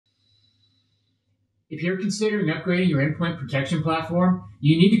If you're considering upgrading your endpoint protection platform,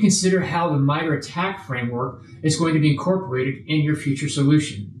 you need to consider how the Mitre ATT&CK Framework is going to be incorporated in your future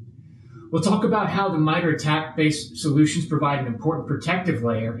solution. We'll talk about how the Mitre ATT&CK-based solutions provide an important protective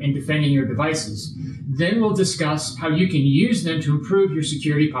layer in defending your devices. Then we'll discuss how you can use them to improve your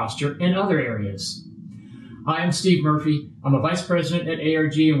security posture in other areas. Hi, I'm Steve Murphy. I'm a Vice President at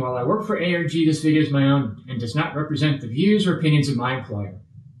ARG, and while I work for ARG, this video is my own and does not represent the views or opinions of my employer.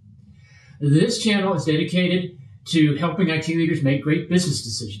 This channel is dedicated to helping IT leaders make great business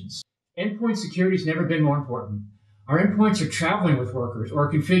decisions. Endpoint security has never been more important. Our endpoints are traveling with workers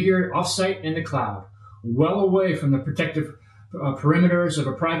or configured off-site in the cloud, well away from the protective perimeters of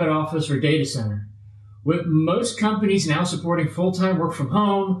a private office or data center. With most companies now supporting full-time work from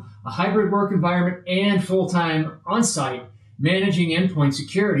home, a hybrid work environment, and full-time on-site, managing endpoint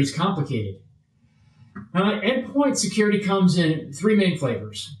security is complicated. Now, endpoint security comes in three main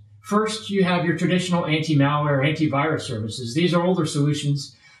flavors. First, you have your traditional anti-malware, antivirus services. These are older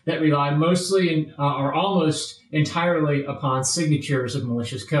solutions that rely mostly or almost entirely upon signatures of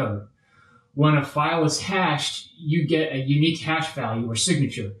malicious code. When a file is hashed, you get a unique hash value or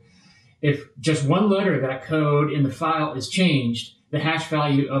signature. If just one letter of that code in the file is changed, the hash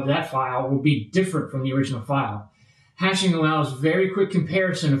value of that file will be different from the original file. Hashing allows very quick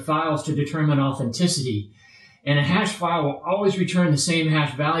comparison of files to determine authenticity. And a hash file will always return the same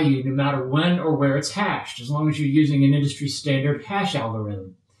hash value no matter when or where it's hashed, as long as you're using an industry standard hash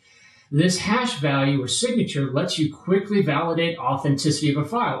algorithm. This hash value or signature lets you quickly validate authenticity of a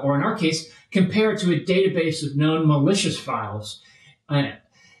file, or in our case, compare it to a database of known malicious files.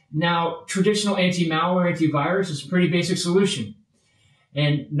 Now, traditional anti-malware, antivirus is a pretty basic solution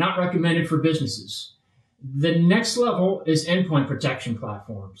and not recommended for businesses. The next level is endpoint protection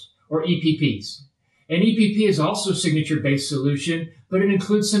platforms, or EPPs. An EPP is also a signature-based solution, but it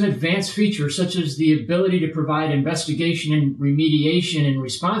includes some advanced features such as the ability to provide investigation and remediation in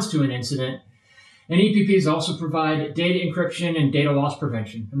response to an incident. And EPPs also provide data encryption and data loss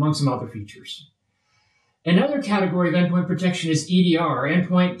prevention, among some other features. Another category of endpoint protection is EDR,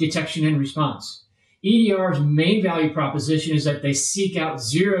 Endpoint Detection and Response. EDR's main value proposition is that they seek out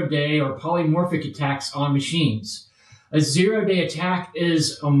zero-day or polymorphic attacks on machines. A zero-day attack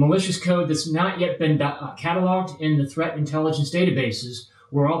is a malicious code that's not yet been cataloged in the threat intelligence databases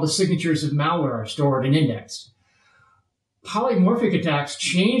where all the signatures of malware are stored and indexed. Polymorphic attacks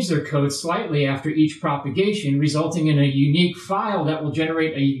change their code slightly after each propagation, resulting in a unique file that will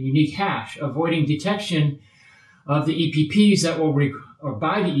generate a unique hash, avoiding detection of the EPPs that will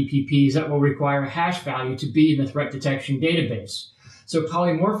by the EPPs that will require a hash value to be in the threat detection database. So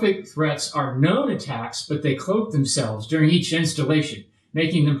polymorphic threats are known attacks, but they cloak themselves during each installation,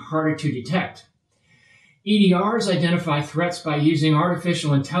 making them harder to detect. EDRs identify threats by using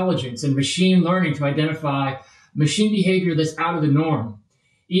artificial intelligence and machine learning to identify machine behavior that's out of the norm.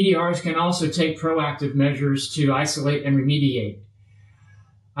 EDRs can also take proactive measures to isolate and remediate.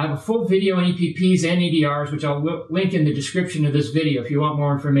 I have a full video on EPPs and EDRs, which I'll link in the description of this video if you want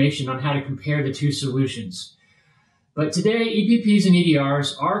more information on how to compare the two solutions. But today, EPPs and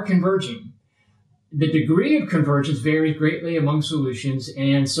EDRs are converging. The degree of convergence varies greatly among solutions,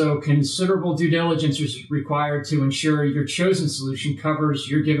 and so considerable due diligence is required to ensure your chosen solution covers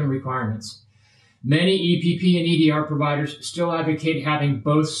your given requirements. Many EPP and EDR providers still advocate having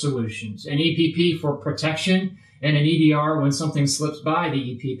both solutions, an EPP for protection and an EDR when something slips by the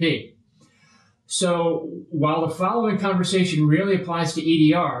EPP. So while the following conversation really applies to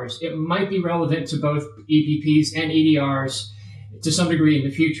EDRs, it might be relevant to both EPPs and EDRs to some degree in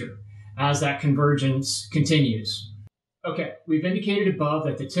the future as that convergence continues. Okay, we've indicated above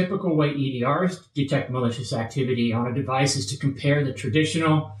that the typical way EDRs detect malicious activity on a device is to compare the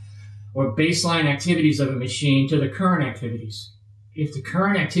traditional or baseline activities of a machine to the current activities. If the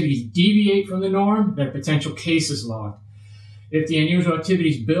current activities deviate from the norm, then a potential case is logged. If the unusual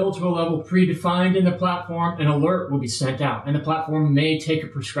activities build to a level predefined in the platform, an alert will be sent out, and the platform may take a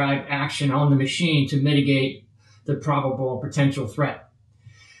prescribed action on the machine to mitigate the probable potential threat.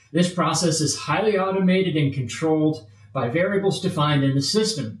 This process is highly automated and controlled by variables defined in the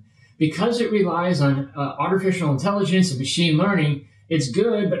system. Because it relies on artificial intelligence and machine learning, it's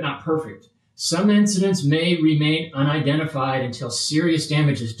good but not perfect. Some incidents may remain unidentified until serious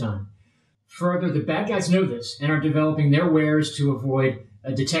damage is done. Further, the bad guys know this and are developing their wares to avoid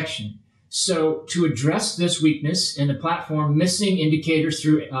detection. So to address this weakness in the platform, missing indicators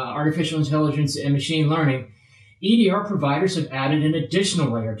through artificial intelligence and machine learning, EDR providers have added an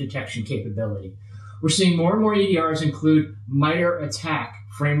additional layer of detection capability. We're seeing more and more EDRs include Mitre ATT&CK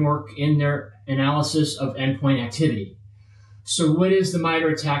Framework in their analysis of endpoint activity. So what is the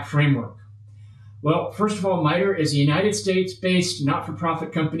Mitre ATT&CK Framework? Well, first of all, Mitre is a United States-based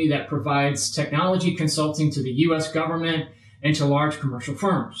not-for-profit company that provides technology consulting to the U.S. government and to large commercial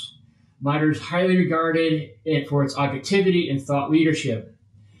firms. Mitre is highly regarded for its objectivity and thought leadership.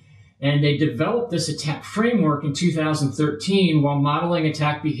 And they developed this attack framework in 2013 while modeling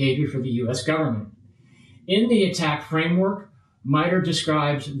attack behavior for the U.S. government. In the attack framework, Mitre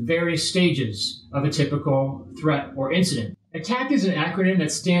describes various stages of a typical threat or incident. ATT&CK is an acronym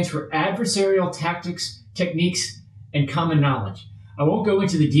that stands for Adversarial Tactics, Techniques, and Common Knowledge. I won't go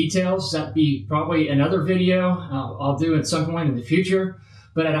into the details. That'd be probably another video I'll do at some point in the future.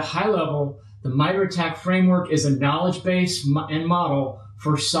 But at a high level, the Mitre ATT&CK Framework is a knowledge base and model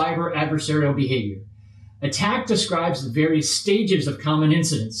for cyber adversarial behavior. ATT&CK describes the various stages of common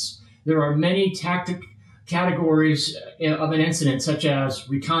incidents. There are many tactic categories of an incident, such as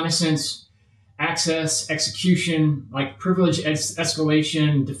reconnaissance, access, execution, like privilege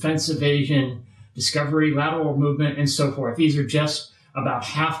escalation, defense evasion, discovery, lateral movement, and so forth. These are just about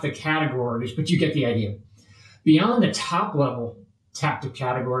half the categories, but you get the idea. Beyond the top level tactic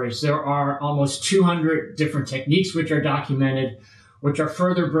categories, there are almost 200 different techniques which are documented, which are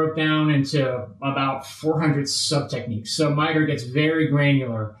further broke down into about 400 sub-techniques. So Mitre gets very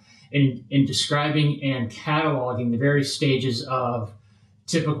granular in describing and cataloging the various stages of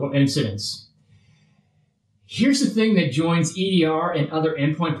typical incidents. Here's the thing that joins EDR and other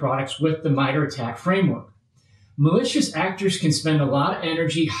endpoint products with the Mitre ATT&CK Framework. Malicious actors can spend a lot of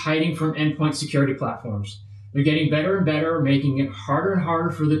energy hiding from endpoint security platforms. They're getting better and better, making it harder and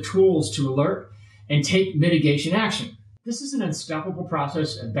harder for the tools to alert and take mitigation action. This is an unstoppable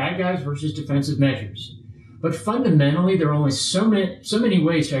process of bad guys versus defensive measures. But fundamentally, there are only so many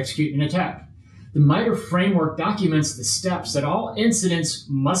ways to execute an attack. The Mitre framework documents the steps that all incidents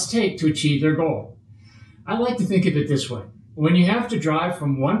must take to achieve their goal. I like to think of it this way. When you have to drive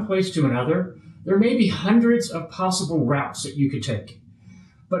from one place to another, there may be hundreds of possible routes that you could take.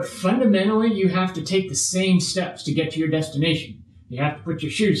 But fundamentally, you have to take the same steps to get to your destination. You have to put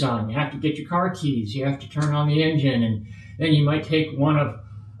your shoes on, you have to get your car keys, you have to turn on the engine, and then you might take one of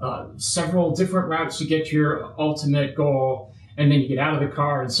several different routes to get to your ultimate goal, and then you get out of the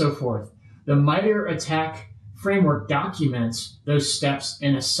car and so forth. The Mitre ATT&CK Framework documents those steps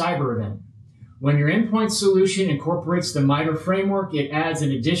in a cyber event. When your endpoint solution incorporates the Mitre framework, it adds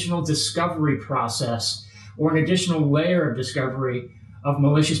an additional discovery process or an additional layer of discovery of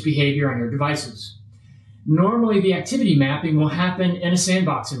malicious behavior on your devices. Normally, the activity mapping will happen in a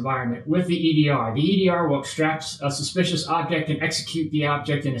sandbox environment with the EDR. The EDR will extract a suspicious object and execute the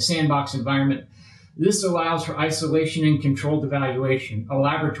object in a sandbox environment. This allows for isolation and controlled evaluation, a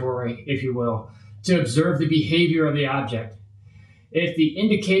laboratory, if you will, to observe the behavior of the object. If the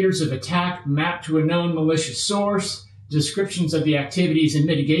indicators of attack map to a known malicious source, descriptions of the activities and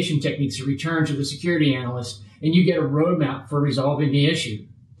mitigation techniques are returned to the security analyst, and you get a roadmap for resolving the issue.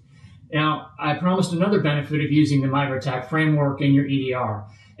 Now, I promised another benefit of using the Mitre ATT&CK Framework in your EDR,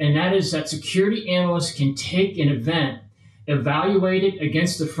 and that is that security analysts can take an event, evaluate it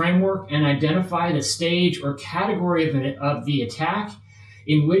against the framework, and identify the stage or category of the attack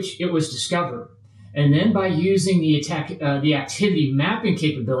in which it was discovered. And then by using the activity mapping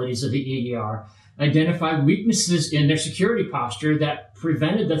capabilities of the EDR, identify weaknesses in their security posture that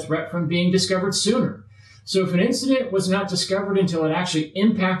prevented the threat from being discovered sooner. So if an incident was not discovered until it actually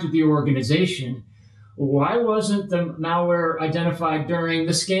impacted the organization, why wasn't the malware identified during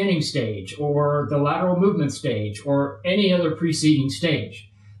the scanning stage or the lateral movement stage or any other preceding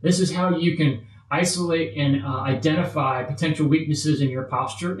stage? This is how you can isolate and identify potential weaknesses in your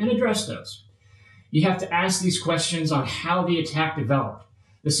posture and address those. You have to ask these questions on how the attack developed.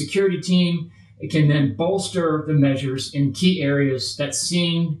 The security team can then bolster the measures in key areas that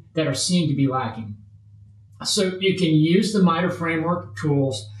are seen to be lacking. So you can use the Mitre framework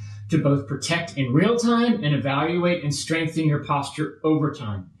tools to both protect in real time and evaluate and strengthen your posture over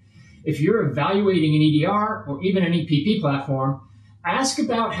time. If you're evaluating an EDR or even an EPP platform, ask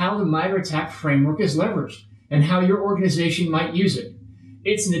about how the Mitre ATT&CK Framework is leveraged and how your organization might use it.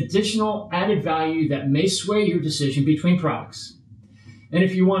 It's an additional added value that may sway your decision between products. And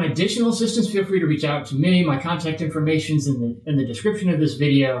if you want additional assistance, feel free to reach out to me. My contact information is in the description of this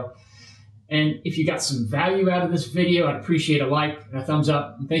video. And if you got some value out of this video, I'd appreciate a like and a thumbs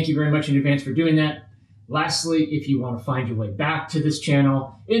up. And thank you very much in advance for doing that. Lastly, if you want to find your way back to this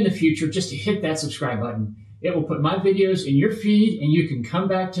channel in the future, just to hit that subscribe button. It will put my videos in your feed and you can come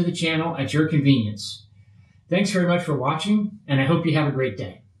back to the channel at your convenience. Thanks very much for watching, and I hope you have a great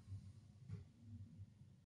day.